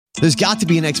There's got to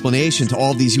be an explanation to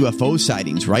all of these UFO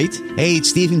sightings, right? Hey,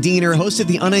 it's Stephen Diener, host of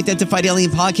the Unidentified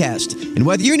Alien Podcast. And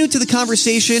whether you're new to the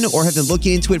conversation or have been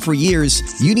looking into it for years,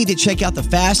 you need to check out the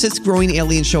fastest growing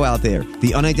alien show out there,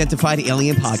 the Unidentified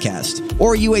Alien Podcast,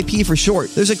 or UAP for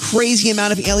short. There's a crazy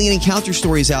amount of alien encounter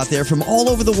stories out there from all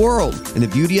over the world. And the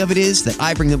beauty of it is that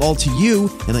I bring them all to you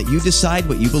and let you decide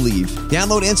what you believe.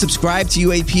 Download and subscribe to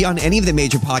UAP on any of the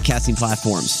major podcasting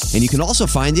platforms. And you can also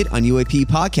find it on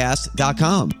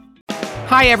UAPpodcast.com.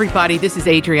 Hi, everybody. This is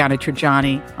Adriana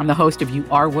Trajani. I'm the host of You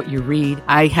Are What You Read.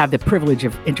 I have the privilege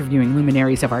of interviewing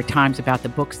luminaries of our times about the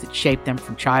books that shaped them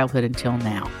from childhood until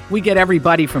now. We get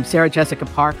everybody from Sarah Jessica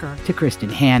Parker to Kristen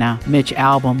Hanna, Mitch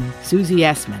Albom, Susie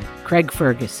Essman, Craig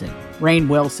Ferguson, Rainn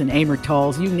Wilson, Amor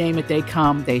Tolls, you name it, they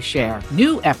come, they share.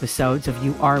 New episodes of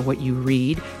You Are What You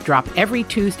Read drop every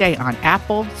Tuesday on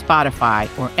Apple, Spotify,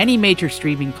 or any major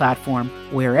streaming platform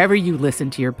wherever you listen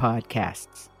to your podcasts.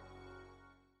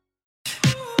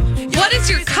 What is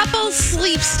your couple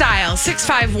sleep style?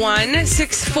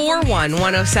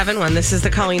 651-641-1071. This is the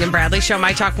Colleen and Bradley Show,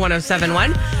 My Talk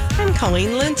 1071. I'm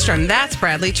Colleen Lindstrom. That's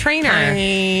Bradley Traynor.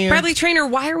 Hi. Bradley Traynor,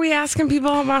 why are we asking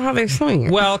people about how they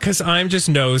sleep? Well, because I'm just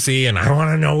nosy and I want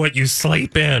to know what you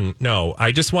sleep in. No,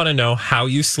 I just want to know how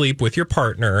you sleep with your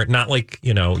partner. Not like,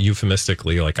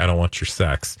 euphemistically, like I don't want your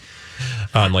sex.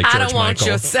 Like George I don't want Michael.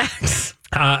 your sex.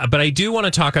 But I do want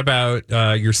to talk about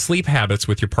your sleep habits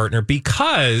with your partner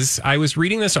because I was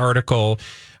reading this article.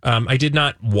 I did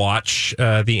not watch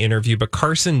the interview, but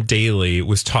Carson Daly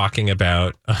was talking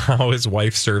about how his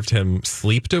wife served him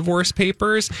sleep divorce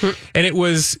papers. And it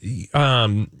was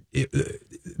the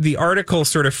article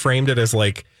sort of framed it as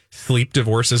like sleep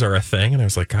divorces are a thing. And I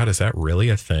was like, God, is that really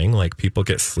a thing? Like people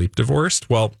get sleep divorced?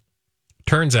 Well,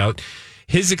 turns out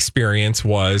his experience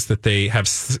was that they have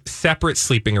separate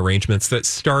sleeping arrangements that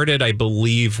started, I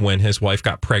believe, when his wife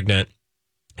got pregnant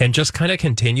and just kind of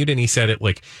continued. And he said it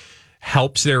like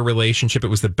helps their relationship. It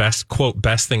was the best, quote,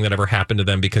 best thing that ever happened to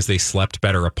them because they slept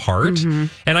better apart. Mm-hmm.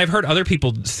 And I've heard other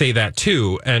people say that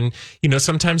too. And,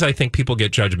 sometimes I think people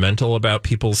get judgmental about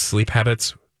people's sleep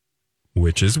habits,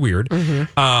 which is weird.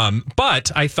 Mm-hmm.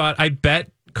 But I bet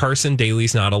Carson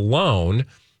Daly's not alone.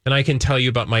 And I can tell you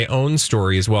about my own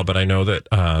story as well, but I know that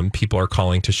people are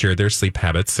calling to share their sleep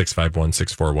habits,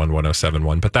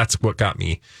 651-641-1071. But that's what got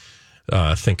me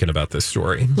thinking about this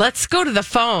story. Let's go to the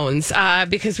phones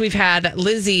because we've had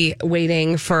Lizzie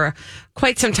waiting for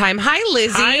quite some time. Hi,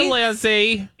 Lizzie. Hi,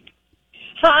 Lizzie.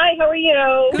 Hi, how are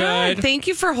you? Good. Thank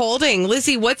you for holding.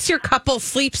 Lizzie, what's your couple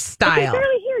sleep style? I can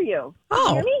barely hear you. Can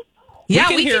you hear me? Yeah,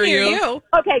 we can hear you.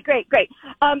 Okay, great.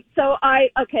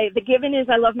 The given is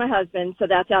I love my husband, so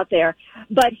that's out there.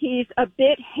 But he's a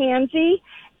bit handsy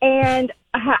and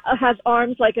has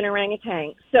arms like an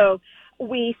orangutan. So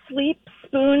we sleep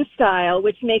spoon style,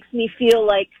 which makes me feel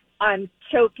like I'm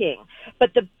choking.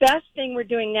 But the best thing we're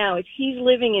doing now is he's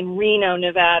living in Reno,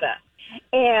 Nevada.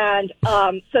 And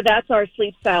so that's our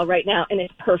sleep style right now, and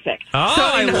it's perfect. Oh, so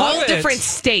I in love all it. different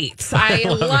states. I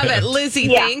love it. Lizzie,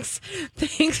 Yeah. Thanks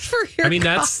for your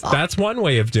call. that's one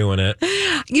way of doing it.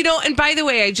 And by the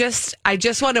way, I just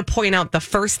want to point out the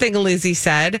first thing Lizzie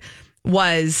said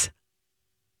was,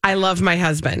 I love my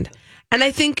husband. And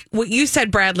I think what you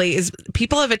said, Bradley, is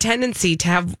people have a tendency to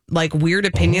have like weird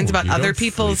opinions about other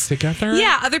people's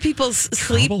other people's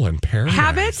sleep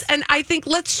habits. And I think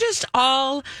let's just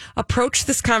all approach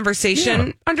this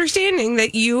conversation understanding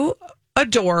that you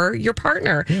adore your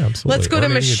partner. Yeah, absolutely. Let's go to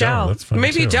Michelle.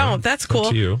 Maybe you don't. That's cool.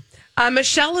 Up to you.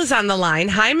 Michelle is on the line.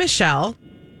 Hi, Michelle.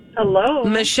 Hello.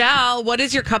 Michelle, what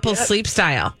is your couple's sleep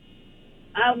style?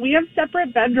 We have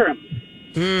separate bedrooms.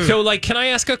 So, can I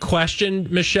ask a question,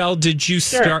 Michelle? Did you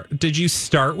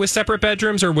start with separate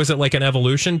bedrooms, or was it like an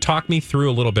evolution? Talk me through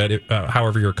a little bit,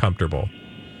 however you're comfortable.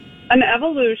 An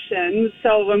evolution.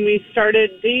 So when we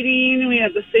started dating, we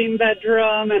had the same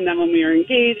bedroom, and then when we were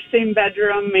engaged, same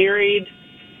bedroom. Married,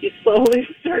 you slowly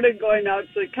started going out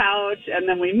to the couch, and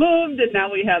then we moved, and now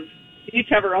we each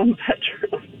have our own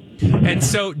bedroom. And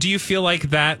so, do you feel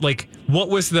like that? What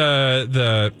was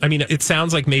the? I mean, it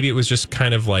sounds like maybe it was just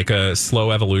kind of like a slow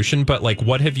evolution, but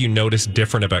what have you noticed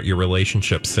different about your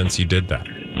relationship since you did that?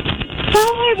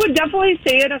 Well, I would definitely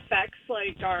say it affects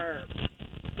our,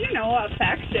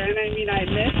 affection. I mean, I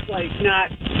miss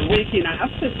not waking up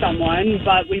to someone,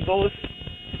 but we both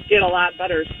get a lot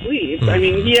better sleep. I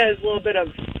mean, he has a little bit of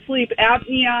sleep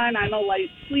apnea, and I'm a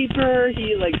light sleeper.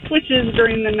 He switches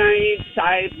during the night.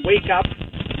 I wake up.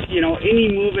 Any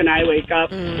move and I wake up.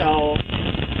 So,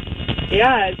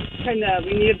 yeah, it's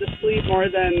we need to sleep more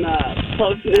than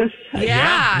closeness.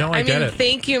 Yeah. No, I get it.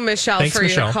 Thank you, Michelle, Thanks, for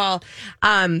Michelle. your call.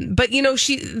 But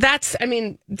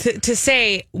to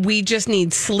say we just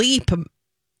need sleep,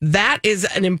 that is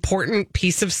an important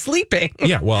piece of sleeping.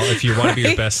 Yeah, well, if you want to be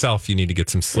your best self, you need to get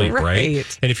some sleep, right?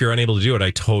 Right. And if you're unable to do it,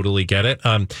 I totally get it.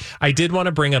 I did want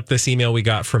to bring up this email we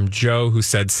got from Joe, who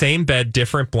said, same bed,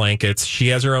 different blankets. She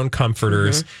has her own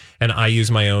comforters, and I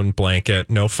use my own blanket.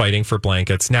 No fighting for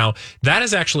blankets. Now, that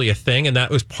is actually a thing, and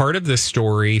that was part of this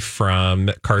story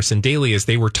from Carson Daly, as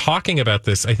they were talking about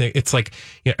this. I think it's like,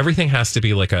 everything has to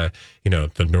be like a,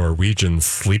 the Norwegian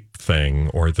sleep thing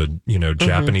or the,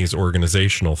 Japanese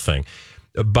organizational thing.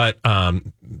 But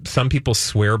some people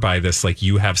swear by this, like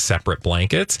you have separate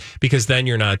blankets, because then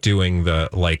you're not doing the,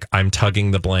 like, I'm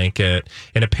tugging the blanket.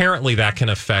 And apparently that can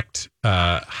affect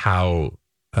how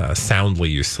soundly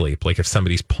you sleep. Like if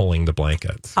somebody's pulling the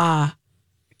blankets.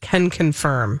 Can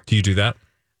confirm. Do you do that?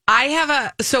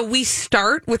 So we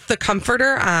start with the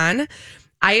comforter on.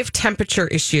 I have temperature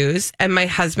issues, and my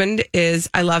husband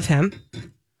I love him.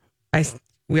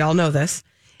 We all know this.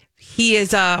 He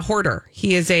is a hoarder.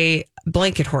 He is a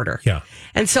blanket hoarder. Yeah.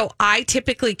 And so I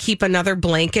typically keep another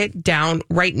blanket down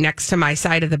right next to my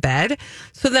side of the bed.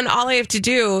 So then all I have to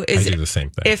do is, I do the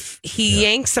same thing. if he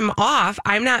yanks them off,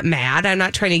 I'm not mad. I'm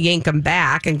not trying to yank them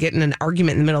back and get in an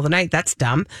argument in the middle of the night. That's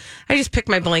dumb. I just pick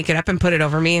my blanket up and put it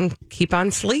over me and keep on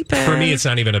sleeping. For me, it's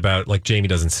not even about, like, Jamie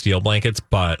doesn't steal blankets,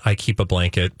 but I keep a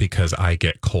blanket because I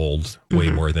get cold way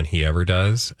more than he ever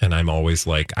does. And I'm always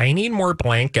like, I need more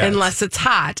blankets. Unless it's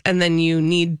hot, and then you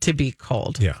need to be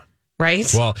cold. Yeah. Right?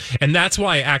 Well, and that's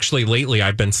why actually lately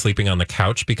I've been sleeping on the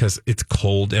couch, because it's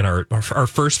cold in our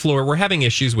first floor. We're having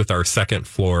issues with our second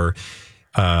floor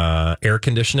air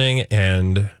conditioning.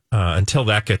 And until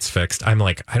that gets fixed, I'm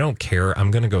like, I don't care. I'm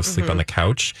going to go sleep on the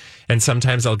couch. And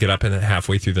sometimes I'll get up and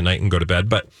halfway through the night and go to bed.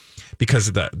 But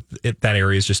because that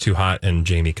area is just too hot, and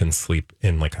Jamie can sleep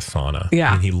in like a sauna.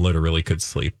 Yeah. I mean, he literally could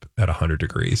sleep at 100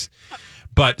 degrees.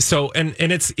 But so, and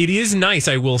it is nice,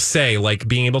 I will say, like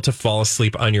being able to fall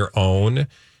asleep on your own,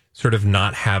 sort of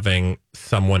not having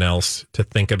someone else to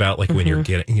think about, like when you're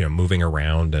getting, moving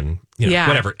around and,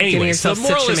 whatever. Anyway, so the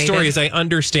moral of the story is I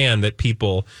understand that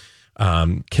people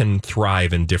can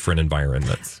thrive in different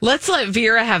environments. Let's let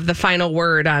Vera have the final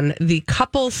word on the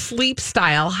couple sleep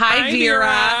style. Hi,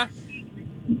 Vera.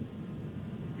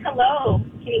 Hello.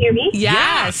 Can you hear me?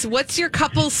 Yes. What's your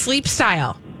couple sleep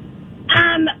style?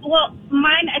 Well,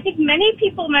 mine, I think many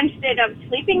people mentioned it, of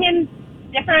sleeping in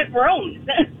different rooms.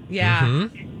 Yeah.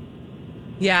 Mm-hmm.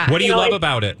 Yeah. What do you love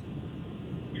about it?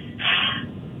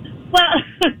 Well,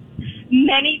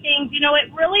 many things.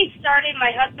 It really started,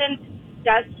 my husband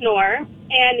does snore,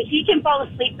 and he can fall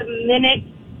asleep the minute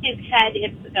his head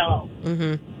hits the pillow.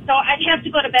 Mm-hmm. So I'd have to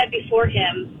go to bed before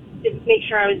him to make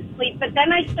sure I was asleep. But then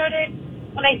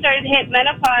when I started to hit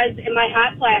menopause and my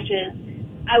hot flashes,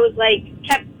 I was like,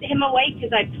 kept him awake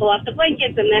because I'd pull out the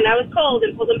blankets, and then I was cold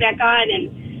and pulled them back on. And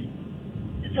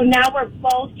so now we're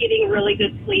both getting really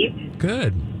good sleep.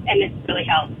 Good. And it's really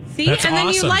helped. See, That's and then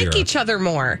you awesome, like Vera. each other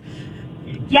more.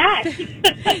 Yes.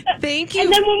 Thank you.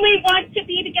 And then when we want to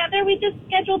be together, we just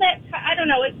schedule that. I don't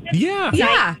know. It's just Yeah.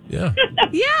 Yeah. Yeah.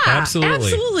 Yeah,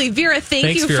 Absolutely. Vera,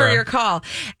 Thanks, you for Vera. your call.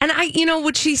 And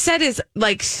what she said is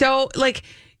like, so like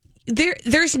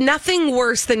there's nothing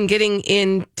worse than getting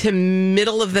into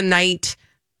middle of the night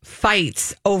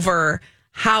fights over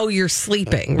how you're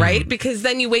sleeping, right? Because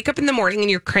then you wake up in the morning and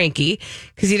you're cranky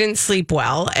because you didn't sleep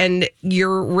well, and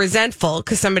you're resentful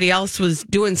because somebody else was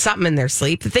doing something in their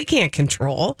sleep that they can't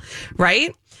control,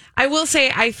 right? I will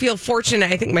say I feel fortunate.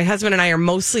 I think my husband and I are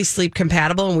mostly sleep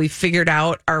compatible, and we've figured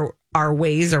out our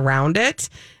ways around it.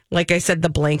 Like I said, the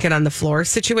blanket on the floor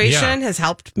situation has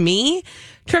helped me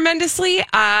tremendously.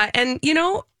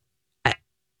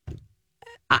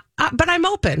 But I'm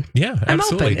open. Yeah, I'm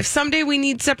absolutely. open. If someday we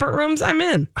need separate rooms, I'm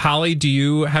in. Holly, do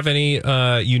you have any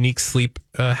unique sleep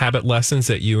habit lessons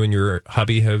that you and your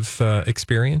hubby have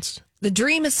experienced? The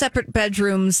dream is separate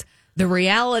bedrooms. The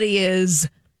reality is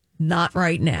not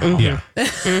right now. Yeah.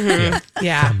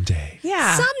 Yeah. Someday.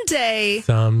 Yeah.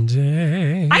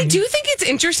 Someday. I do think it's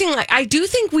interesting. Like, I do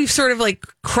think we've sort of like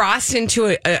crossed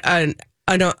into an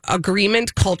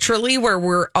agreement culturally where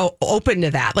we're open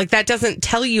to that. Like, that doesn't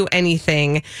tell you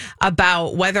anything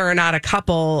about whether or not a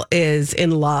couple is in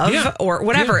love or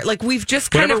whatever. Yeah. Like, we've just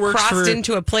kind Whatever of works crossed for-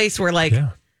 into a place where like,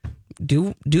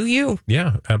 do you?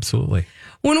 Yeah, absolutely.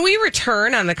 When we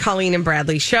return on the Colleen and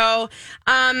Bradley show,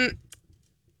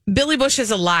 Billy Bush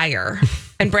is a liar,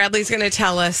 and Bradley's going to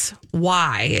tell us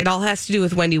why. It all has to do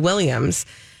with Wendy Williams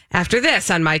after this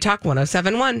on My Talk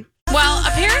 107.1. Well,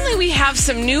 apparently we have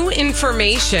some new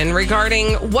information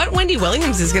regarding what Wendy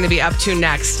Williams is going to be up to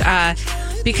next.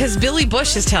 Because Billy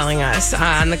Bush is telling us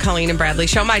on the Colleen and Bradley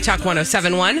Show, My Talk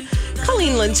 107.1.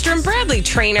 Colleen Lindstrom, Bradley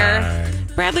Trainer.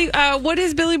 Bradley, what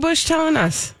is Billy Bush telling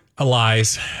us?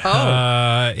 Lies.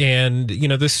 And,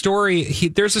 the story,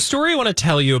 there's a story I want to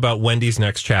tell you about Wendy's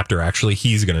next chapter. Actually,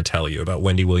 he's going to tell you about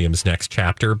Wendy Williams' next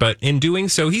chapter. But in doing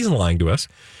so, he's lying to us.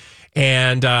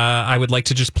 And I would like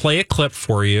to just play a clip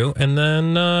for you. And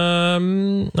then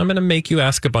I'm going to make you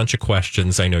ask a bunch of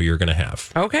questions I know you're going to have.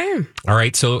 Okay. All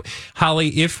right. So,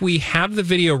 Holly, if we have the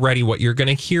video ready, what you're going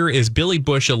to hear is Billy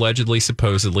Bush allegedly,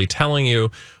 supposedly telling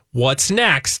you what's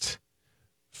next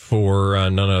for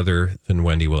none other than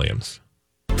Wendy Williams.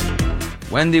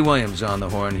 Wendy Williams on the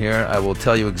horn here. I will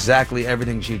tell you exactly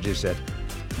everything she just said.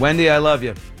 Wendy, I love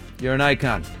you. You're an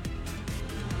icon.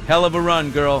 Hell of a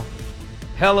run, girl.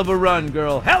 Hell of a run,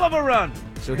 girl. Hell of a run.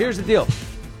 So here's the deal.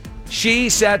 She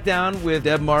sat down with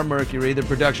Debmar Mercury, the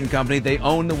production company. They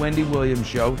own the Wendy Williams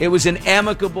show. It was an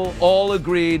amicable, all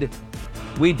agreed,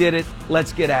 we did it.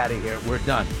 Let's get out of here. We're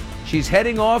done. She's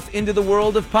heading off into the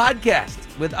world of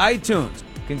podcasts with iTunes.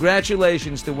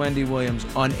 Congratulations to Wendy Williams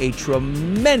on a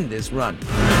tremendous run.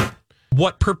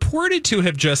 What purported to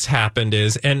have just happened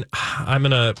is, and I'm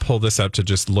going to pull this up to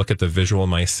just look at the visual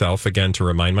myself again to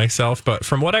remind myself, but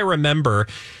from what I remember,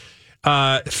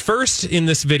 first in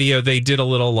this video, they did a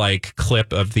little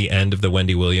clip of the end of the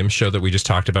Wendy Williams show that we just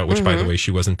talked about, which by the way,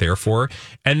 she wasn't there for.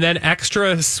 And then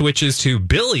Extra switches to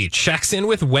Billy checks in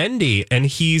with Wendy and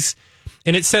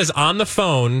it says on the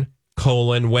phone,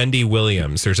 Wendy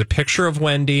Williams. There's a picture of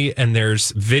Wendy and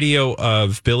there's video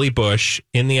of Billy Bush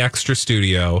in the Extra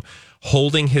studio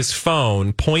holding his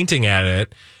phone, pointing at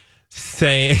it,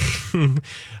 saying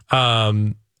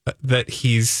that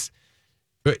he's...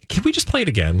 Can we just play it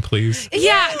again, please?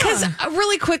 Yeah, because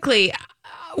really quickly,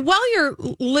 while you're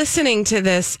listening to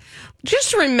this,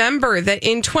 just remember that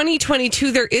in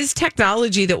 2022, there is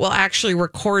technology that will actually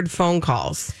record phone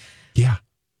calls. Yeah.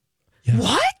 Yes.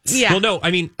 What? Yeah. Well, no,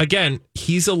 I mean, again,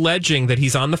 he's alleging that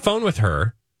he's on the phone with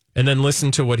her, and then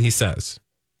listen to what he says.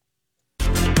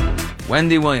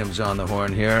 Wendy Williams on the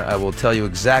horn here. I will tell you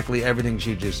exactly everything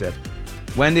she just said.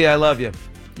 Wendy, I love you.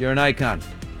 You're an icon.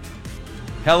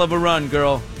 Hell of a run,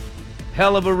 girl.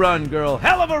 Hell of a run, girl.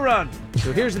 Hell of a run.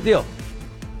 So here's the deal.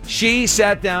 She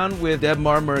sat down with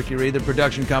Debmar Mercury, the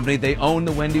production company. They own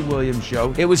the Wendy Williams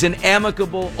show. It was an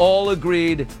amicable, all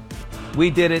agreed, we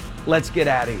did it. Let's get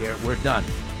out of here. We're done.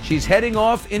 She's heading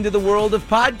off into the world of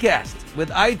podcasts with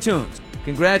iTunes.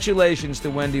 Congratulations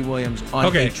to Wendy Williams on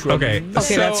Okay, so,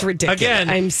 that's ridiculous. Again,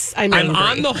 I'm angry.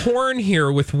 on the horn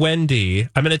here with Wendy.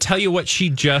 I'm going to tell you what she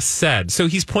just said. So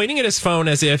he's pointing at his phone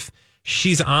as if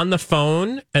she's on the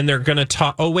phone and they're going to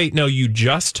talk. Oh, wait, no, you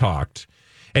just talked.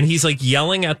 And he's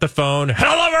yelling at the phone,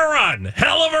 hell of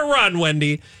a run,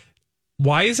 Wendy.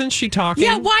 Why isn't she talking?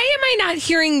 Yeah, why am I not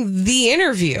hearing the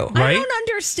interview? Right? I don't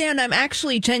understand. I'm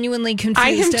actually genuinely confused I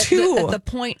am too. At the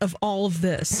point of all of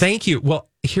this. Thank you. Well,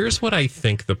 here's what I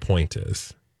think the point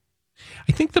is.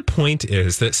 I think the point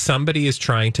is that somebody is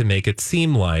trying to make it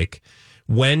seem like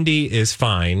Wendy is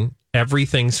fine.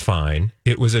 Everything's fine.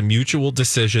 It was a mutual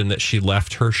decision that she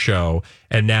left her show,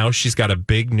 and now she's got a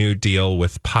big new deal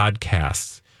with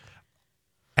podcasts,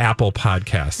 Apple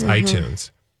Podcasts, iTunes.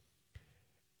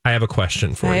 I have a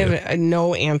question for you. I have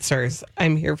no answers.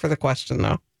 I'm here for the question,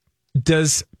 though.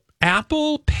 Does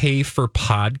Apple pay for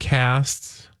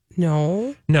podcasts?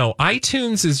 No. No,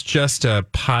 iTunes is just a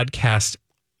podcast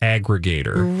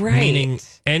aggregator. Right. Meaning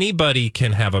anybody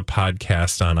can have a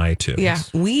podcast on iTunes. Yeah,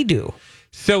 we do.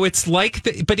 So it's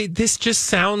this just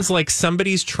sounds like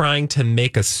somebody's trying to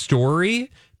make a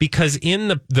story because in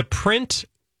the print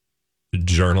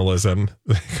journalism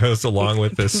that goes along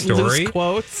with this story, Loose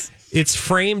quotes. It's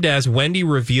framed as Wendy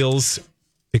reveals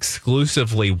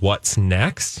exclusively what's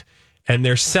next, and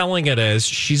they're selling it as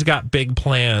she's got big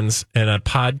plans and a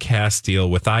podcast deal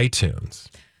with iTunes.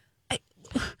 But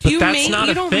that's not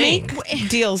a thing. You don't make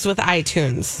deals with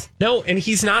iTunes. No, and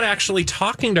he's not actually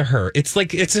talking to her. It's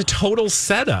it's a total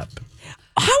setup.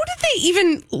 How did they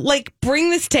even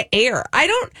bring this to air?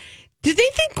 Did they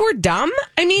think we're dumb?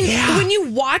 I mean, when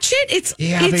you watch it,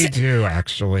 they do,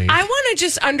 actually. I want to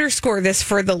just underscore this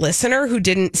for the listener who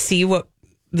didn't see what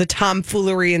the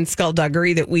tomfoolery and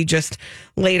skullduggery that we just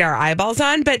laid our eyeballs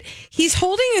on. But he's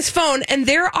holding his phone, and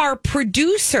there are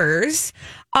producers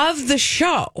of the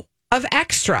show, of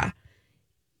Extra,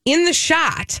 in the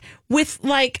shot with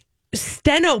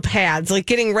steno pads,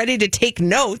 getting ready to take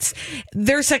notes.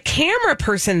 There's a camera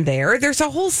person there. There's a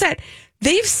whole set.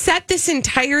 They've set this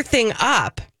entire thing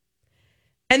up,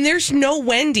 and there's no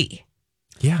Wendy.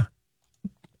 Yeah.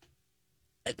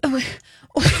 What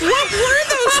were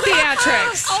those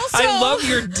theatrics? Also, I love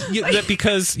that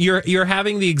because you're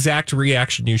having the exact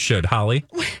reaction you should, Holly.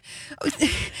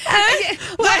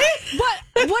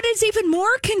 What is even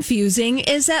more confusing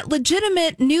is that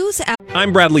legitimate news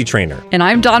I'm Bradley Trainer. And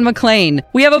I'm Don McClain.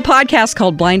 We have a podcast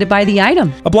called Blinded by the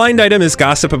Item. A blind item is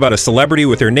gossip about a celebrity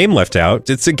with their name left out.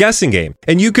 It's a guessing game,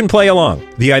 and you can play along.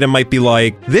 The item might be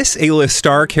like, this A-list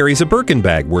star carries a Birkin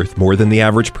bag worth more than the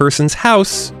average person's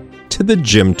house to the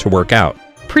gym to work out.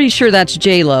 Pretty sure that's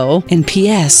J-Lo. And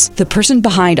P.S. the person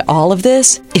behind all of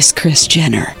this is Kris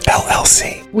Jenner,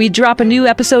 LLC. We drop a new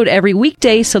episode every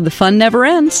weekday so the fun never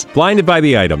ends. Blinded by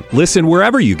the Item. Listen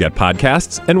wherever you get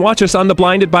podcasts and watch us on the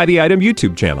Blinded by the Item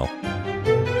YouTube channel.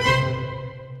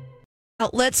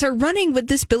 outlets are running with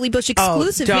this Billy Bush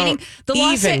exclusive, meaning the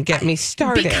even get me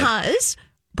started. Because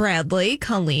Bradley,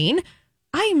 Colleen,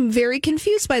 I'm very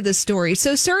confused by this story.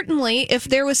 So certainly, if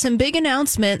there was some big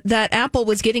announcement that Apple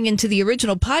was getting into the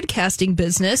original podcasting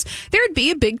business, there'd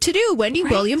be a big to-do. Wendy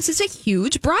Williams is a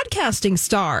huge broadcasting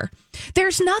star.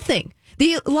 There's nothing.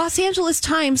 The Los Angeles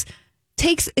Times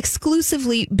takes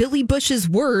exclusively Billy Bush's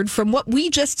word from what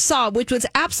we just saw, which was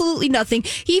absolutely nothing.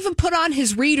 He even put on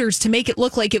his readers to make it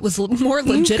look like it was more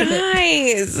legitimate.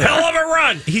 Guys. Hell of a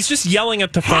run! He's just yelling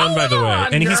at the phone, by the way.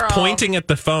 And he's pointing at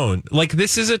the phone. Like,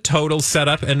 this is a total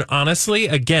setup. And honestly,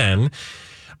 again,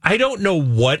 I don't know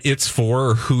what it's for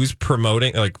or who's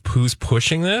promoting, like, who's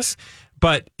pushing this.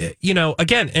 But, you know,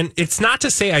 again, and it's not to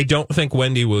say I don't think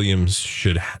Wendy Williams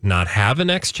should not have a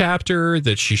next chapter,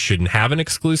 that she shouldn't have an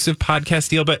exclusive podcast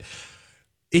deal, but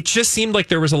it just seemed like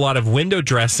there was a lot of window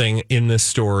dressing in this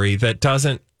story that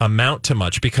doesn't amount to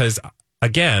much because,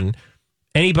 again,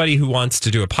 anybody who wants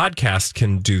to do a podcast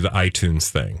can do the iTunes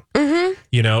thing. Mm-hmm.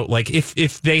 You know, like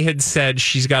if they had said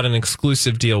she's got an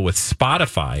exclusive deal with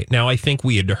Spotify. Now, I think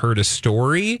we had heard a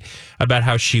story about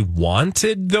how she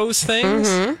wanted those things.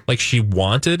 Mm-hmm. Like she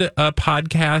wanted a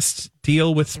podcast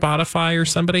deal with Spotify or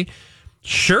somebody.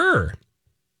 Sure.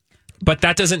 But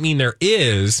that doesn't mean there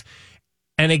is.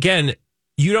 And again,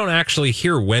 you don't actually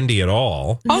hear Wendy at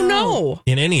all. Oh, no.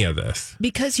 In any of this.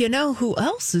 Because you know who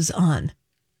else is on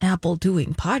Apple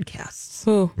doing podcasts?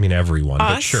 Who? I mean, everyone,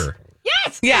 Us? but sure.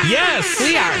 Yes. Yeah. Yes.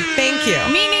 We are. Thank you.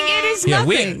 Meaning it is Yeah,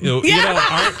 nothing. you know,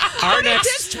 our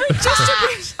next.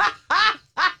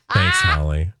 Thanks,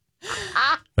 Holly.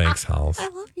 Thanks, Hollis. I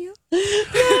love you.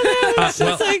 It's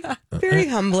like very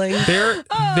humbling. They're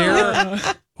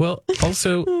well,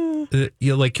 also,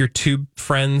 you like your two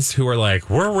friends who are like,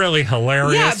 we're really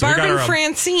hilarious. Yeah, Barb We got and our-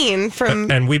 Francine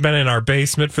from... and we've been in our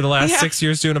basement for the last Yeah. 6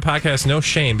 years doing a podcast. No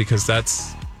shame, because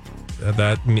that's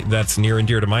near and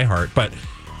dear to my heart. But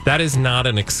that is not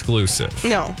an exclusive.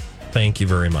 No. Thank you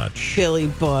very much. Billy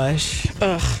Bush.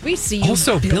 Ugh. We see you.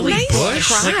 Also, Billy Nice Bush.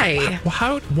 try. Like,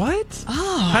 how? What?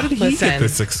 Oh, how did he listen. get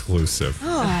this exclusive?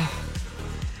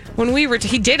 When we were...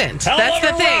 he didn't. Hell That's of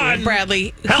the a thing, run.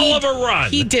 Bradley. Hell of a run.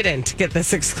 He didn't get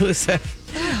this exclusive.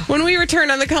 When we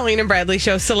return on the Colleen and Bradley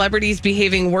show, celebrities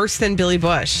behaving worse than Billy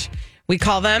Bush. We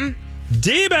call them...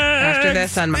 D-Bags. After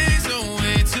this on...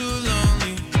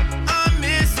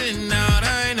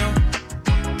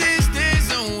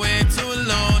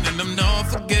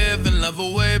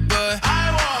 Away, but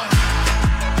I want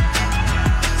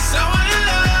someone to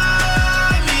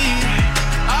love me.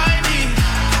 I need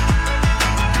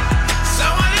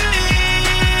someone who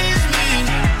needs me.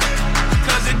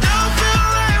 'Cause it don't feel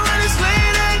right when it's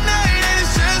late at night and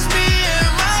it's just me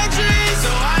and my dreams.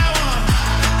 So I want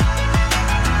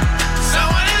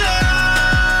someone to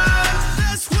love.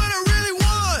 That's what I really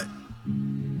want.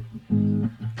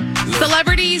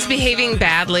 Celebrities behaving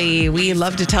badly. We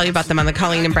love to tell you about them on the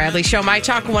Colleen and Bradley Show. My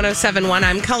Talk 1071.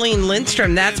 I'm Colleen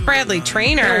Lindstrom. That's Bradley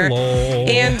Trainer. Hello.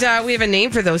 And we have a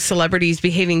name for those celebrities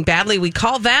behaving badly. We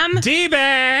call them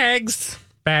D-Bags.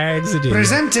 Bags of D.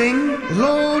 Presenting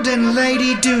Lord and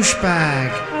Lady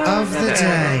Douchebag of the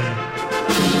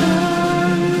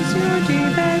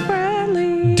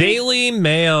Day. Daily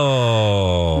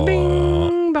Mail.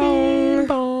 Bing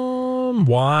bong.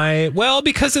 Why? Well,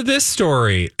 because of this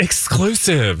story.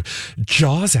 Exclusive.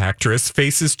 Jaws actress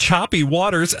faces choppy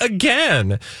waters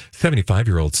again.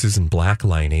 75-year-old Susan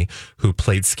Blackliney, who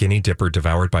played Skinny Dipper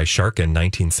devoured by shark in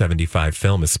 1975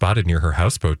 film, is spotted near her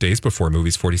houseboat days before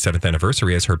movie's 47th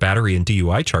anniversary as her battery and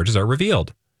DUI charges are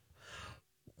revealed.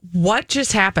 What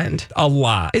just happened? A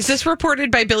lot. Is this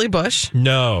reported by Billy Bush?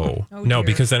 No. No,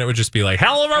 because then it would just be like,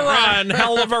 hell of a run,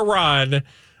 hell of a run.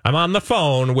 I'm on the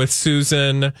phone with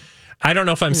Susan. I don't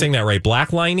know if I'm saying that right.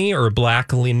 Blackliney or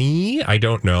Blackliney, I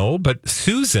don't know. But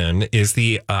Susan is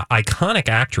the iconic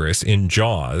actress in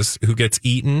Jaws who gets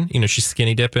eaten. You know, she's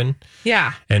skinny dipping.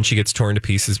 Yeah. And she gets torn to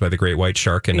pieces by the great white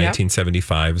shark in Yep.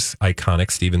 1975's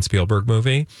iconic Steven Spielberg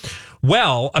movie.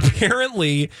 Well,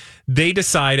 apparently they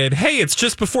decided, hey, it's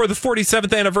just before the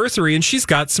 47th anniversary and she's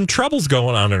got some troubles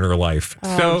going on in her life.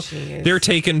 So they're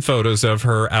taking photos of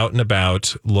her out and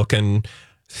about looking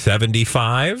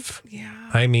 75. Yeah.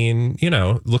 I mean, you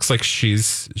know, looks like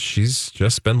she's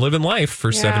just been living life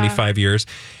for 75 years.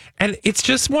 And it's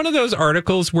just one of those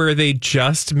articles where they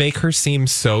just make her seem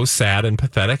so sad and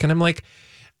pathetic. And I'm like,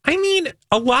 I mean,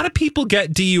 a lot of people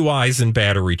get DUIs and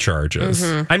battery charges.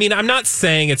 I mean, I'm not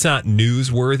saying it's not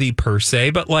newsworthy per se,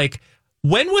 but like,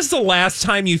 when was the last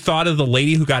time you thought of the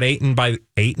lady who got eaten by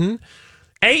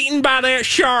that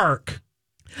shark?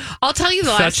 I'll tell you the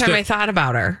last Such time a- I thought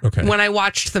about her Okay. when I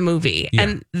watched the movie, Yeah.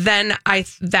 and then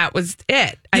that was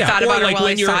it. I thought or about like her while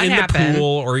when I you're saw in it happen. the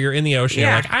pool or you're in the ocean, Yeah.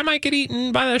 you're like, I might get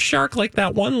eaten by a shark like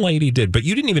that one lady did. But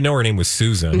you didn't even know her name was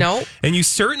Susan. No. And you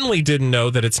certainly didn't know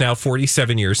that it's now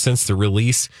 47 years since the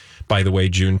release, by the way,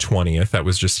 June 20th. That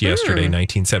was just yesterday,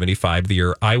 1975, the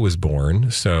year I was born.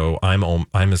 So I'm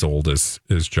as old as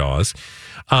Jaws.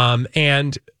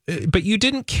 But you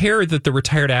didn't care that the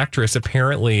retired actress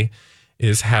apparently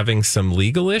is having some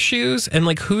legal issues. And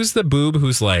like, who's the boob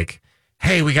who's like,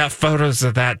 hey, we got photos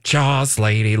of that Jaws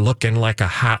lady looking like a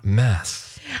hot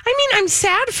mess. I mean, I'm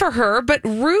sad for her, but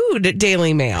rude,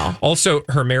 Daily Mail. Also,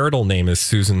 her marital name is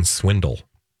Susan Swindle.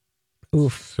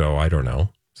 Oof. So I don't know.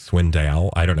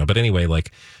 Swindale. I don't know. But anyway,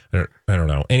 like, I don't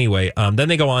know. Anyway, then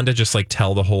they go on to just like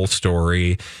tell the whole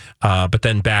story. But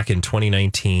then back in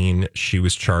 2019, she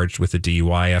was charged with a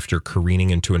DUI after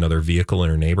careening into another vehicle in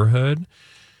her neighborhood.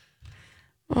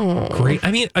 Oh. Great.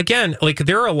 I mean, again, like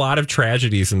there are a lot of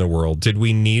tragedies in the world. Did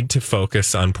we need to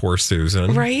focus on poor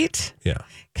Susan? Right? Yeah.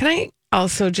 Can I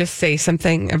also just say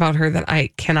something about her that I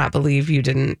cannot believe you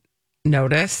didn't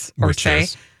notice or Which say?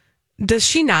 is? Does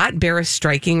she not bear a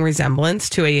striking resemblance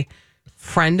to a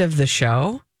friend of the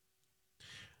show?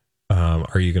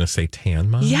 Are you going to say tan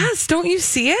mom? Yes. Don't you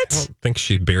see I it? don't think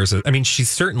she bears it. I mean, she's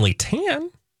certainly tan.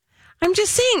 I'm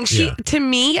just saying, Yeah. to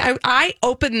me, I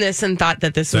opened this and thought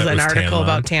that this was That an was Tan article Mom.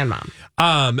 about Tan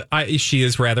Mom. She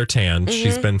is rather tan.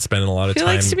 She's been spending a lot of She time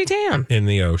likes to be tan. in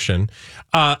the ocean.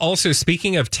 Also,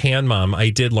 speaking of tan mom, I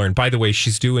did learn, by the way,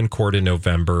 she's due in court in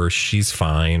November. She's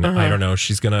fine. I don't know.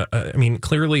 She's going to, I mean,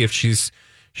 clearly if she's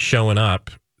showing up,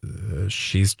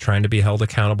 she's trying to be held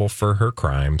accountable for her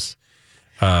crimes.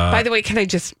 By the way, can I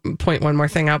just point one more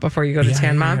thing out before you go to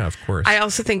Tan Mom? Yeah, of course. I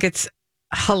also think it's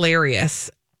hilarious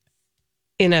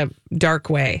in a dark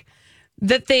way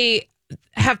that they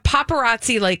have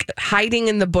paparazzi like hiding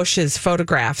in the bushes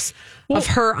photographs of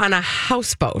her on a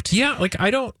houseboat. Yeah, like I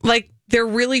don't like they're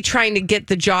really trying to get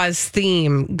the Jaws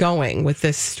theme going with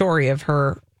this story of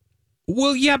her.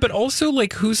 Well, yeah, but also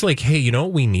like who's like, hey, you know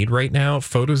what we need right now?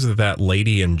 Photos of that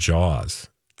lady in Jaws.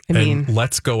 I mean,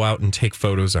 let's go out and take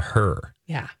photos of her.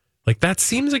 yeah. Like that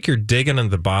seems like you're digging in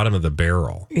the bottom of the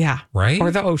barrel. Yeah. Right? Or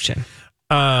the ocean.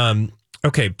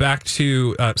 Okay, back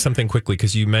to something quickly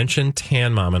because you mentioned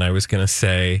Tan Mom, and I was going to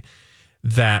say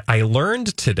that I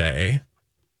learned today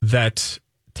that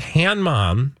Tan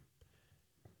Mom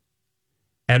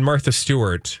and Martha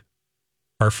Stewart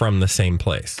are from the same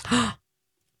place.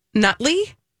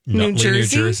 Nutley, New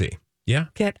Jersey. Yeah.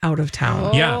 Get out of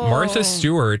town. Yeah, Martha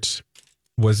Stewart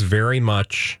was very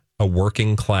much a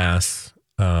working class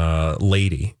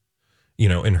lady, you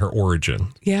know, in her origin.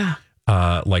 Yeah.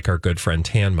 Like our good friend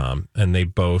Tan Mom, and they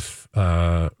both,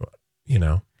 you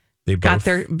know, they both Got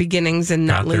their beginnings in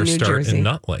got Nutley, their New start Jersey. in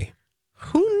Nutley.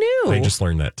 Who knew? I just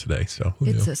learned that today. So who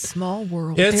It's knew? a small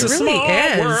world. It's It a really small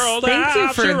is. world Thank you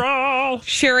after for all.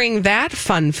 sharing that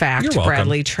fun fact, You're welcome.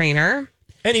 Bradley Trainer.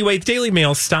 Anyway, Daily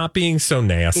Mail, stop being so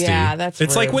nasty. Yeah, that's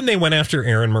It's like rude. when they went after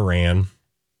Erin Moran.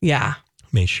 Yeah.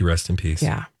 May she rest in peace.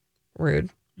 Yeah. Rude.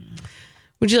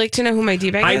 Would you like to know who my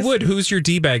D-bag I is? would. Who's your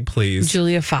D-bag, please?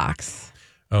 Julia Fox.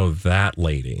 Oh, that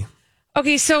lady.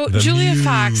 Okay, so The Julia muse.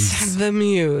 Fox, the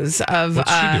muse of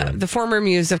What's she doing? the former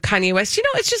muse of Kanye West. You know,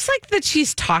 it's just like that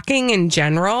she's talking in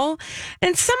general,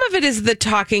 and some of it is the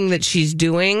talking that she's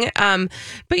doing.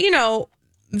 But you know,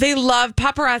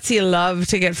 paparazzi love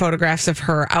to get photographs of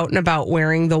her out and about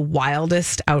wearing the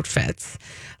wildest outfits.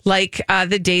 Like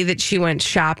the day that she went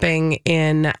shopping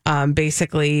in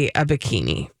basically a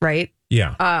bikini, right?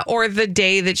 Yeah. Or the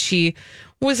day that she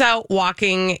was out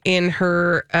walking in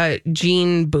her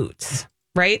jean boots,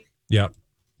 right? Yep.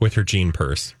 With her jean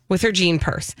purse. With her jean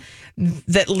purse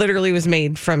that literally was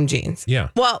made from jeans. Yeah.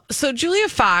 Well, so Julia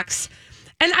Fox,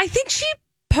 and I think she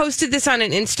posted this on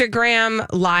an Instagram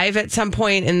live at some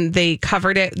point, and they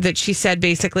covered it, that she said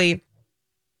basically,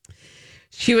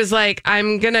 she was like,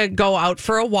 I'm going to go out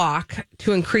for a walk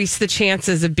to increase the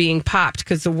chances of being popped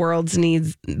because the world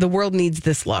needs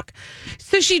this look.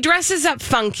 So she dresses up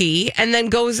funky and then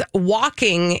goes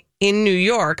walking in New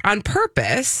York on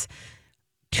purpose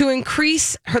to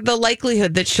increase the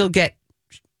likelihood that she'll get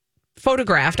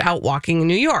photographed out walking in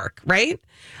New York, right?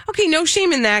 Okay, no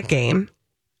shame in that game.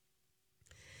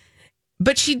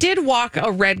 But she did walk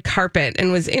a red carpet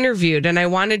and was interviewed, and I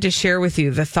wanted to share with you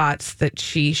the thoughts that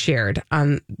she shared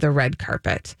on the red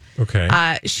carpet.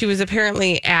 Okay. She was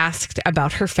apparently asked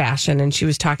about her fashion, and she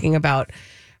was talking about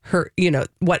her,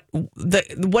 what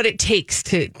it takes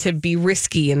to be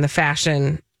risky in the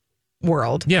fashion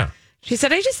world. Yeah. She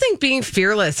said, I just think being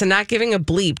fearless and not giving a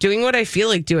bleep, doing what I feel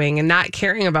like doing and not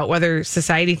caring about whether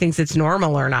society thinks it's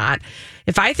normal or not.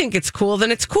 If I think it's cool,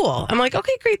 then it's cool. I'm like,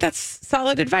 okay, great. That's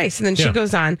solid advice. And then she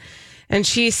goes on and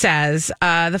she says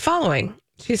the following.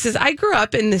 She says, I grew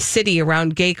up in the city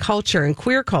around gay culture and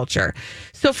queer culture.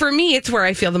 So for me, it's where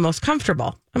I feel the most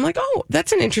comfortable. I'm like, oh,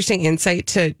 that's an interesting insight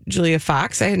to Julia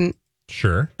Fox. I hadn't.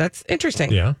 Sure. That's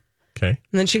interesting. Yeah. Okay.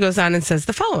 And then she goes on and says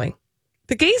the following.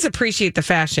 The gays appreciate the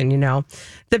fashion,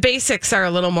 The basics are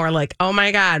a little more like, oh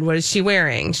my God, what is she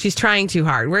wearing? She's trying too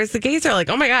hard. Whereas the gays are like,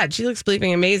 oh my God, she looks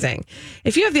bleeping amazing.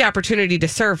 If you have the opportunity to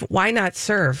serve, why not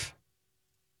serve?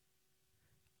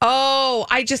 Oh,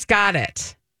 I just got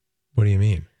it. What do you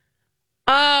mean?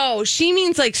 Oh, she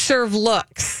means like serve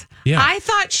looks. Yeah. I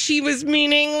thought she was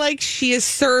meaning like she is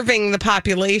serving the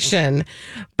population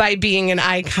by being an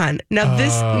icon. Now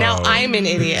I'm an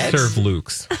idiot. Serve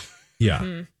Luke's.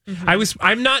 Yeah.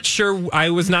 I'm not sure. I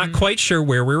was not quite sure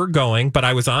where we were going, but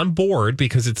I was on board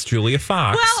because it's Julia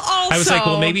Fox. Well, also, I was like,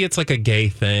 well, maybe it's like a gay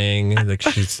thing. Like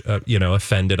she's,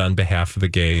 offended on behalf of the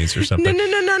gays or something.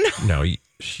 No. No,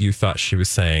 you thought she was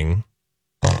saying.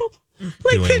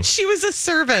 That she was a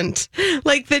servant.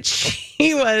 Like that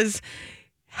she was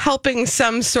helping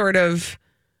some sort of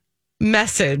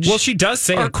message. Well, she does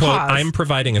say a quote, cause. I'm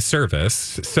providing a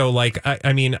service. So like,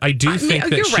 I mean, I do think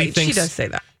that you're she right. thinks She does say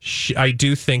that. I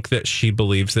do think that she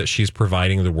believes that she's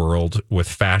providing the world with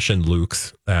fashion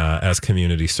looks as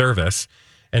community service.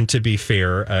 And to be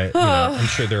fair, I'm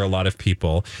sure there are a lot of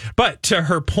people. But to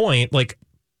her point, like,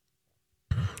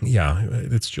 yeah,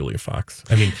 it's Julia Fox.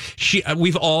 I mean,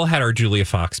 we've all had our Julia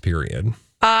Fox period.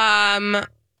 What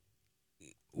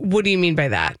do you mean by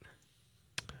that?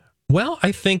 Well,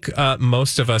 I think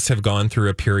most of us have gone through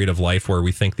a period of life where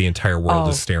we think the entire world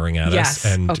is staring at us,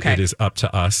 and it is up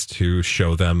to us to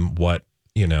show them what,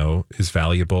 is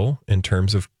valuable in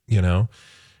terms of,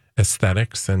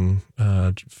 aesthetics and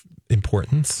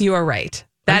importance. You are right.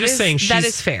 That is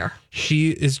fair.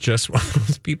 She is just one of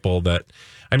those people that,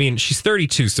 I mean, she's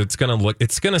 32, so it's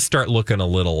going to start looking a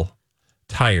little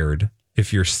tired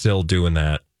if you're still doing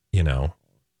that, You know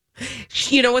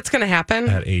what's going to happen?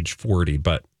 At age 40,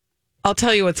 but I'll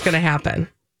tell you what's going to happen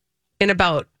in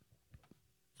about,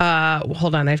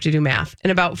 hold on, I have to do math. In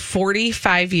about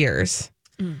 45 years,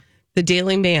 the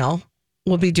Daily Mail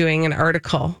will be doing an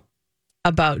article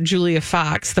about Julia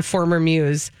Fox, the former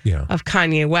muse of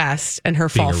Kanye West, and her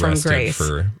fall from grace.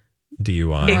 For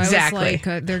DUI. Exactly. I was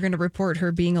like, they're going to report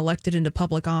her being elected into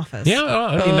public office. Yeah,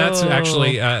 I mean, that's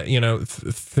actually,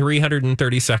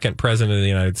 332nd president of the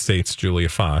United States, Julia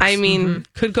Fox. I mean,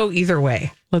 could go either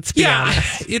way. Let's be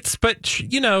honest.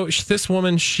 This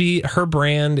woman, her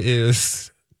brand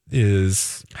is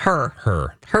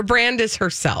her. Her brand is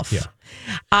herself. Yeah.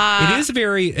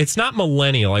 It's not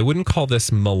millennial. I wouldn't call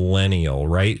this millennial,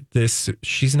 right?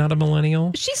 She's not a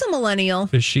millennial. She's a millennial.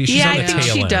 Is she? She's yeah, on the I think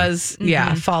tail she end. does.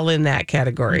 Yeah, fall in that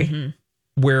category.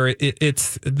 Where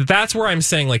that's where I'm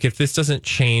saying, like, if this doesn't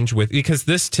change because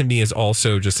this to me is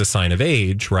also just a sign of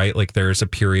age, right? Like there's a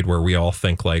period where we all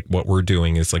think like what we're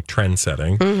doing is like trend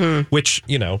setting, which,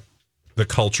 the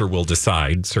culture will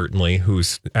decide certainly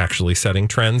who's actually setting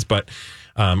trends, but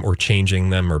or changing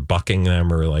them or bucking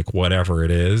them or like whatever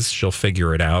it is, she'll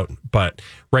figure it out. But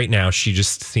right now she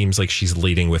just seems like she's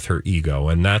leading with her ego,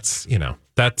 and that's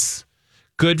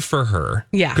good for her.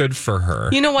 Yeah. Good for her.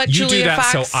 You know what, you Julia do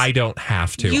that Fox? so I don't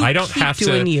have to. You I don't keep have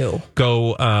doing to you.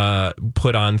 go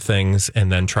put on things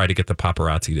and then try to get the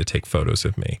paparazzi to take photos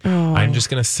of me. Oh. I'm just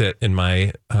going to sit in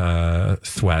my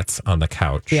sweats on the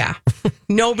couch. Yeah.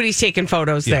 Nobody's taking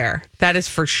photos there. That is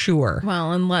for sure.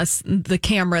 Well, unless the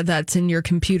camera that's in your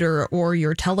computer or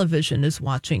your television is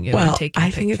watching you and Well, taking I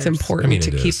pictures. think it's important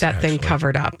to it keep is, that thing actually.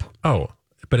 covered up. Oh,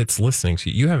 but it's listening to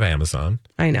you. You have Amazon.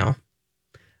 I know.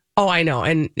 Oh, I know.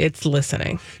 And it's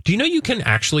listening. Do you know you can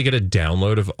actually get a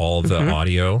download of all the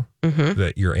audio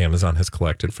that your Amazon has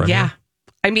collected from you? Yeah.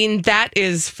 I mean, that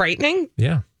is frightening,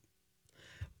 Yeah.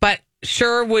 but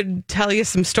sure would tell you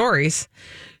some stories.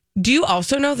 Do you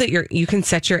also know that you can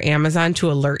set your Amazon to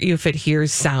alert you if it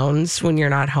hears sounds when you're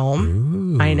not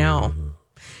home? Ooh. I know.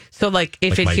 So like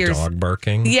if it my hears dog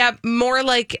barking. Yeah, more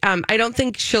like I don't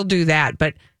think she'll do that,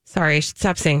 but sorry, I should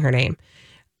stop saying her name.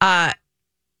 But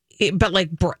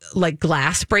like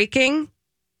glass breaking.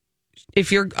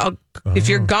 If you're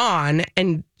gone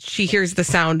and she hears the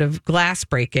sound of glass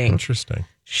breaking, Interesting.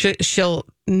 she'll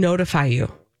notify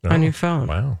you on your phone.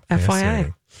 Wow.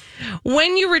 FYI.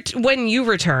 When you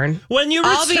return,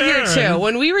 I'll be here too.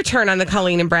 When we return on the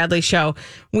Colleen and Bradley show,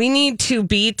 we need to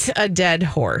beat a dead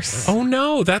horse. Oh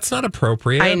no, that's not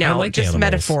appropriate. I know, like just animals.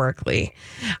 metaphorically,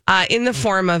 in the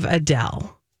form of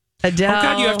Adele. Adele. Oh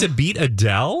God, you have to beat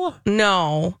Adele?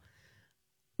 No,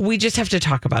 we just have to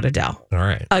talk about Adele. All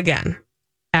right. Again,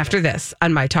 after this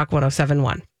on My Talk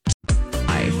 107.1.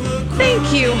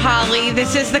 Thank you, Holly.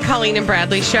 This is the Colleen and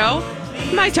Bradley show.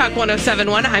 My Talk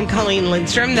 107.1. I'm Colleen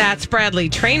Lindstrom. That's Bradley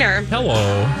Trainer.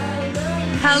 Hello.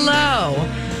 Hello.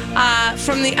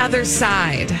 From the other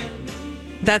side.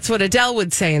 That's what Adele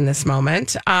would say in this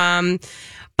moment.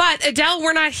 But Adele,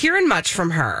 we're not hearing much from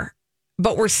her,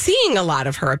 but we're seeing a lot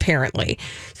of her apparently.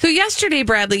 So yesterday,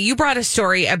 Bradley, you brought a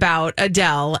story about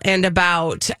Adele and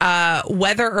about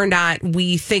whether or not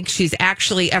we think she's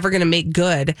actually ever going to make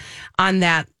good on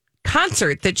that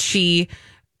concert that she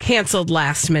canceled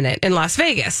last minute in Las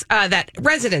Vegas, that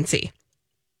residency.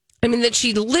 I mean, that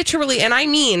she literally, and I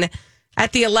mean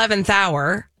at the 11th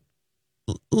hour,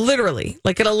 literally,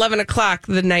 like at 11 o'clock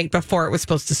the night before it was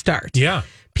supposed to start. Yeah.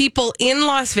 People in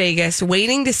Las Vegas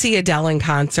waiting to see Adele in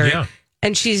concert, Yeah.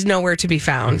 and she's nowhere to be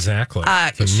found. Exactly.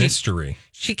 It's a mystery.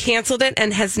 She canceled it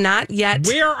and has not yet.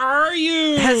 Where are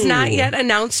you? Has not yet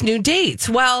announced new dates.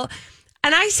 Well,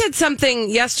 and I said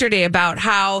something yesterday about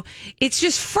how it's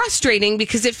just frustrating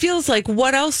because it feels like,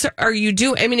 what else are you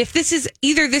doing? I mean, if this is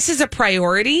either this is a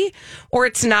priority or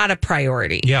it's not a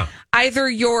priority. Yeah. Either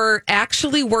you're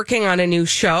actually working on a new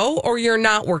show or you're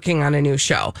not working on a new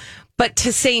show. But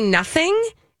to say nothing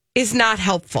is not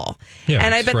helpful. Yeah,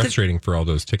 and it's frustrating for all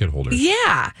those ticket holders.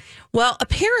 Yeah. Well,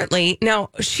 apparently, now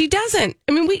she doesn't.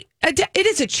 I mean, it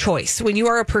is a choice when you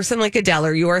are a person like Adele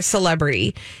or you are a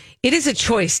celebrity. It is a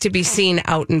choice to be seen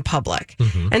out in public.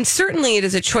 Mm-hmm. And certainly it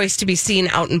is a choice to be seen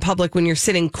out in public when you're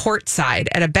sitting courtside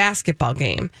at a basketball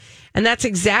game. And that's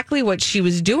exactly what she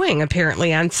was doing,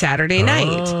 apparently, on Saturday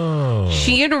night. Oh.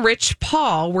 She and Rich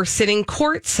Paul were sitting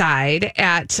courtside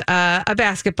at a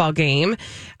basketball game.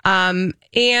 And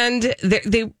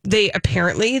they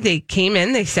apparently, they came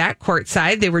in, they sat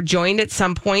courtside. They were joined at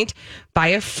some point by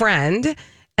a friend,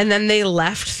 and then they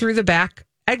left through the back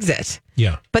exit.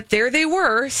 Yeah. But there they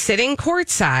were sitting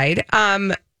courtside.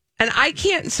 And I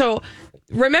can't. So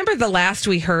remember the last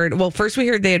we heard, well, first we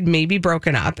heard they had maybe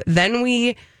broken up. Then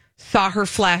we saw her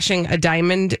flashing a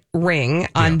diamond ring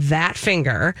on that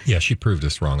finger. Yeah, she proved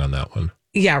us wrong on that one.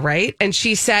 Yeah, right. And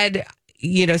she said,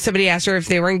 you know, somebody asked her if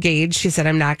they were engaged. She said,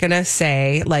 I'm not going to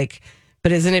say, like,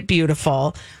 but isn't it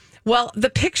beautiful? Well,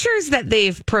 the pictures that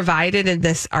they've provided in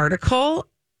this article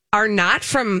are not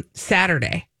from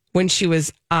Saturday when she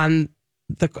was at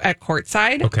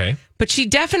courtside. Okay. But she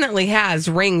definitely has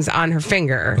rings on her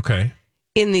finger. Okay.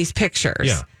 In these pictures.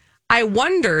 Yeah. I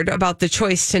wondered about the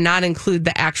choice to not include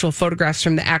the actual photographs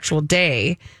from the actual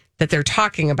day that they're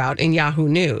talking about in Yahoo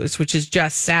News, which is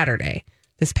just Saturday,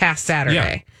 this past Saturday.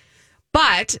 Yeah.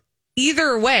 But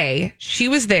either way, she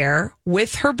was there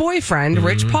with her boyfriend,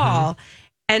 Rich Paul,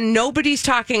 and nobody's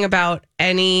talking about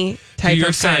any type You're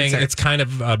of saying concert. it's kind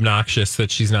of obnoxious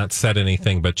that she's not said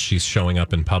anything, but she's showing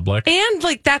up in public. And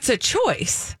like that's a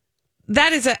choice.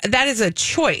 That is a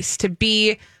choice to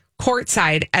be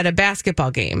courtside at a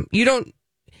basketball game.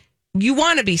 You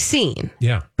want to be seen.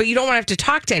 Yeah. But you don't want to have to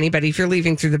talk to anybody if you're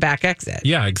leaving through the back exit.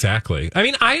 Yeah, exactly. I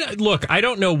mean, I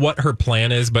don't know what her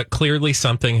plan is, but clearly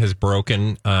something has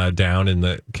broken down in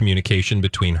the communication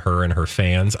between her and her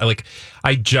fans.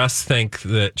 I just think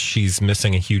that she's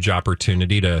missing a huge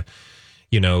opportunity to,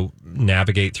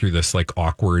 navigate through this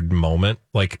awkward moment.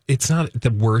 It's not the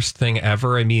worst thing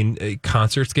ever. I mean,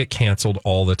 concerts get canceled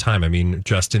all the time. I mean,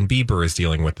 Justin Bieber is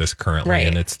dealing with this currently,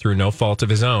 and it's through no fault of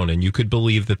his own. And you could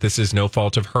believe that this is no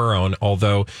fault of her own,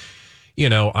 although,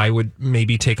 I would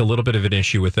maybe take a little bit of an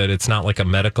issue with it. It's not like a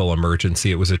medical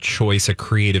emergency. It was a choice, a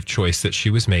creative choice that she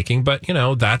was making. But,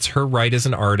 that's her right as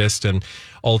an artist. And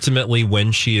ultimately,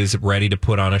 when she is ready to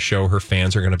put on a show, her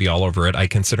fans are going to be all over it. I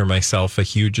consider myself a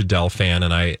huge Adele fan,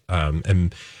 and I am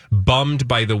bummed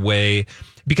by the way,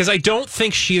 because I don't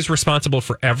think she is responsible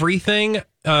for everything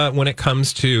when it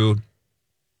comes to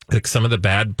some of the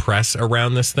bad press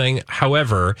around this thing.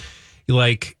 However,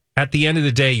 like at the end of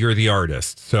the day, you're the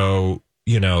artist. So,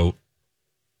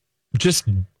 just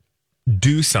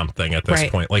do something at this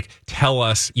point. Like, tell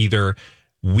us either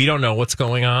we don't know what's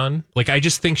going on. Like, I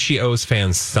just think she owes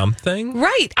fans something.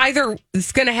 Right. Either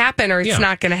it's going to happen or it's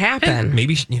not going to happen. And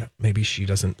maybe she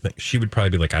doesn't think, she would probably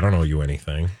be like, I don't owe you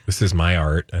anything. This is my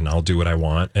art and I'll do what I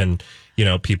want. And,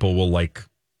 people will like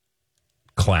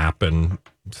clap and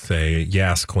say,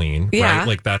 yes, queen. Yeah. Right?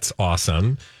 Like, that's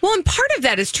awesome. Well, and part of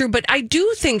that is true, but I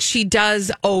do think she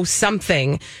does owe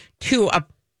something to a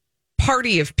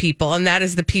party of people, and that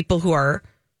is the people who are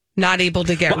not able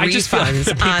to get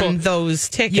refunds on those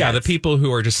tickets. Yeah, the people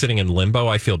who are just sitting in limbo,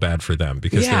 I feel bad for them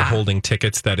because they're holding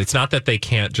tickets that it's not that they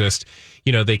can't just,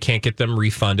 they can't get them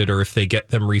refunded, or if they get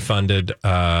them refunded,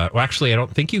 actually, I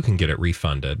don't think you can get it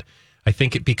refunded. I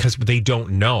think because they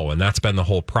don't know, and that's been the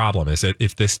whole problem, is that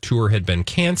if this tour had been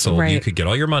canceled, you could get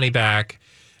all your money back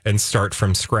and start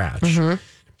from scratch. Mm-hmm.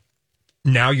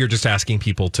 Now you're just asking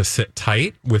people to sit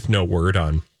tight with no word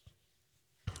on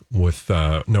what's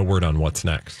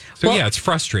next. So it's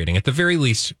frustrating. At the very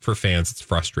least, for fans, it's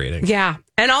frustrating. Yeah.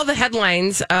 And all the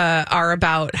headlines are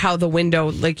about how the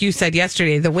window, like you said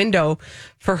yesterday, the window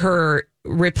for her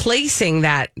replacing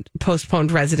that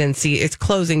postponed residency is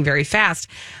closing very fast.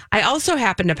 I also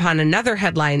happened upon another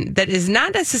headline that is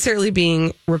not necessarily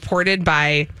being reported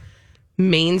by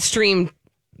mainstream,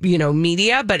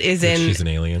 media, but is in she's an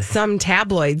alien. Some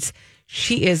tabloids.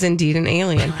 She is indeed an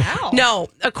alien. Wow. No,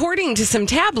 according to some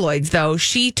tabloids, though,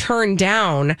 she turned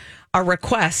down a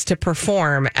request to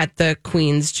perform at the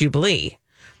Queen's Jubilee,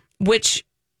 which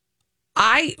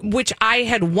I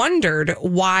had wondered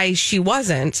why she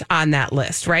wasn't on that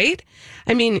list, right?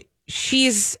 I mean,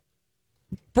 she's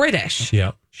British.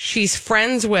 Yeah. She's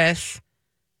friends with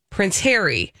Prince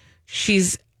Harry.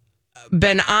 She's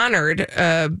been honored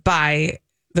by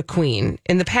the Queen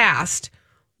in the past.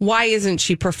 Why isn't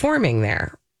she performing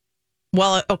there?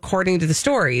 Well, according to the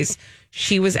stories,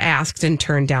 she was asked and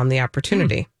turned down the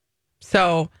opportunity.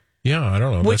 So, yeah, I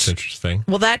don't know. That's interesting.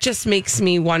 Well, that just makes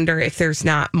me wonder if there's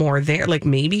not more there. Like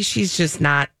maybe she's just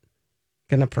not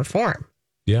going to perform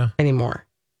anymore.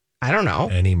 I don't know.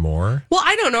 Anymore? Well,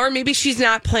 I don't know. Or maybe she's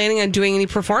not planning on doing any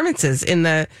performances in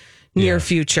the near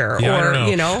future. Yeah, or, I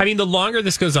don't know. I mean, the longer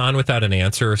this goes on without an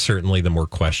answer, certainly the more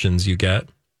questions you get.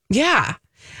 Yeah.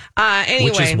 Anyway.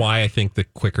 Which is why I think the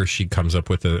quicker she comes up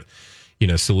with a,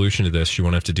 solution to this, she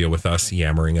won't have to deal with us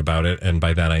yammering about it. And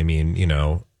by that, I mean,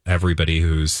 everybody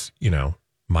who's,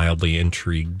 mildly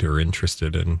intrigued or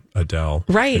interested in Adele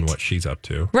and what she's up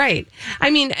to. Right. I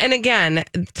mean, and again,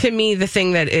 to me, the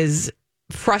thing that is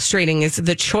frustrating is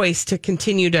the choice to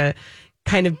continue to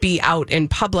kind of be out in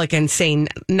public and say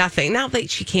nothing. Not that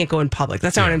she can't go in public.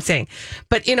 That's not what I'm saying.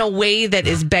 But in a way that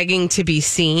is begging to be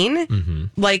seen. Mm-hmm.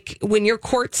 Like when you're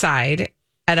courtside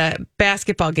at a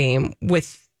basketball game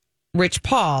with Rich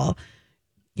Paul,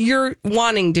 you're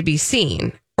wanting to be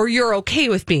seen. Or you're okay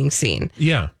with being seen.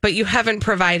 Yeah. But you haven't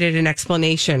provided an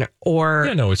explanation or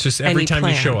it's just every time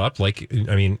you show up,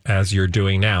 as you're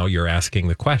doing now, you're asking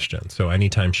the question. So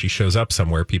anytime she shows up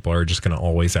somewhere, people are just going to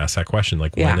always ask that question.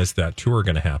 Like, when is that tour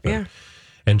going to happen? Yeah.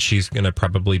 And she's going to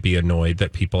probably be annoyed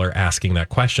that people are asking that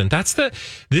question.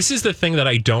 This is the thing that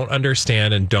I don't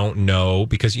understand and don't know,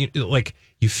 because you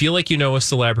feel like you know a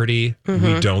celebrity. Mm-hmm.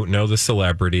 We don't know the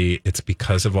celebrity. It's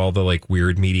because of all the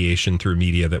weird mediation through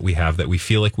media that we have that we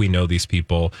feel like we know these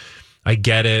people. I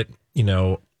get it,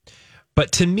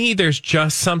 but to me, there's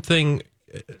just something,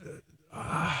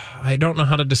 I don't know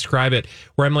how to describe it,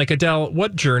 where I'm like, Adele,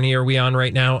 what journey are we on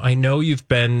right now? I know you've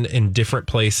been in different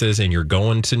places and you're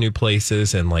going to new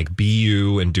places and be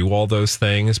you and do all those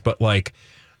things. But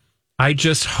I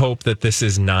just hope that this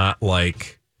is not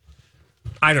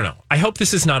I don't know. I hope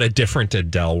this is not a different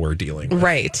Adele we're dealing with.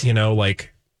 Right.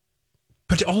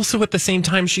 But also at the same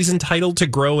time, she's entitled to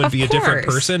grow and be a different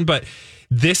person. But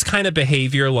this kind of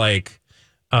behavior,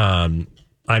 I'm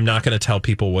not going to tell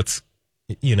people what's,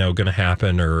 going to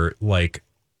happen, or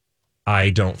I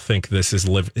don't think this is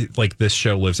this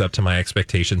show lives up to my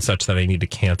expectations such that I need to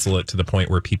cancel it to the point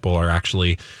where people are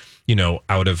actually,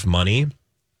 out of money,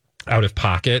 out of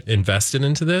pocket, invested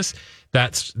into this.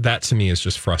 That to me is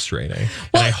just frustrating.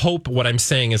 Well, and I hope, what I'm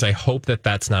saying is I hope that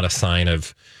that's not a sign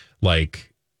of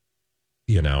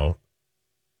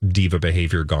diva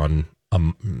behavior gone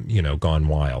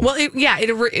wild. Well,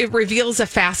 it reveals a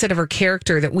facet of her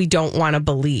character that we don't want to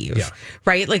believe,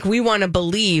 right? We want to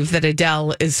believe that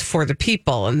Adele is for the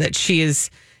people and that she is,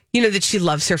 that she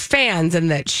loves her fans and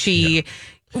that she,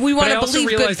 we want to believe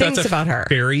good things about her.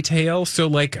 Fairy tale. So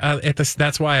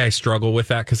that's why I struggle with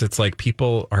that. Cause it's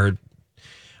people are,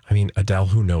 Adele,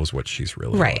 who knows what she's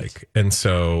really like. And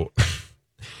so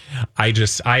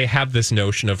I have this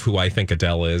notion of who I think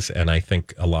Adele is, and I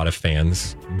think a lot of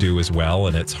fans do as well.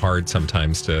 And it's hard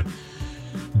sometimes to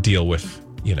deal with,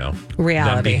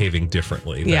 reality, them behaving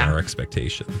differently than our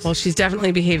expectations. Well, she's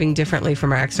definitely behaving differently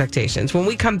from our expectations. When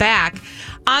we come back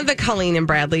on the Colleen and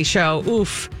Bradley show,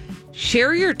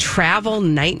 share your travel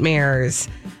nightmares.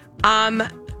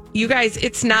 You guys,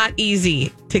 it's not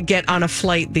easy to get on a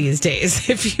flight these days.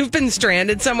 If you've been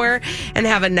stranded somewhere and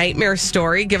have a nightmare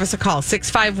story, give us a call,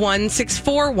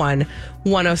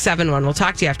 651-641-1071. We'll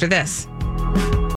talk to you after this.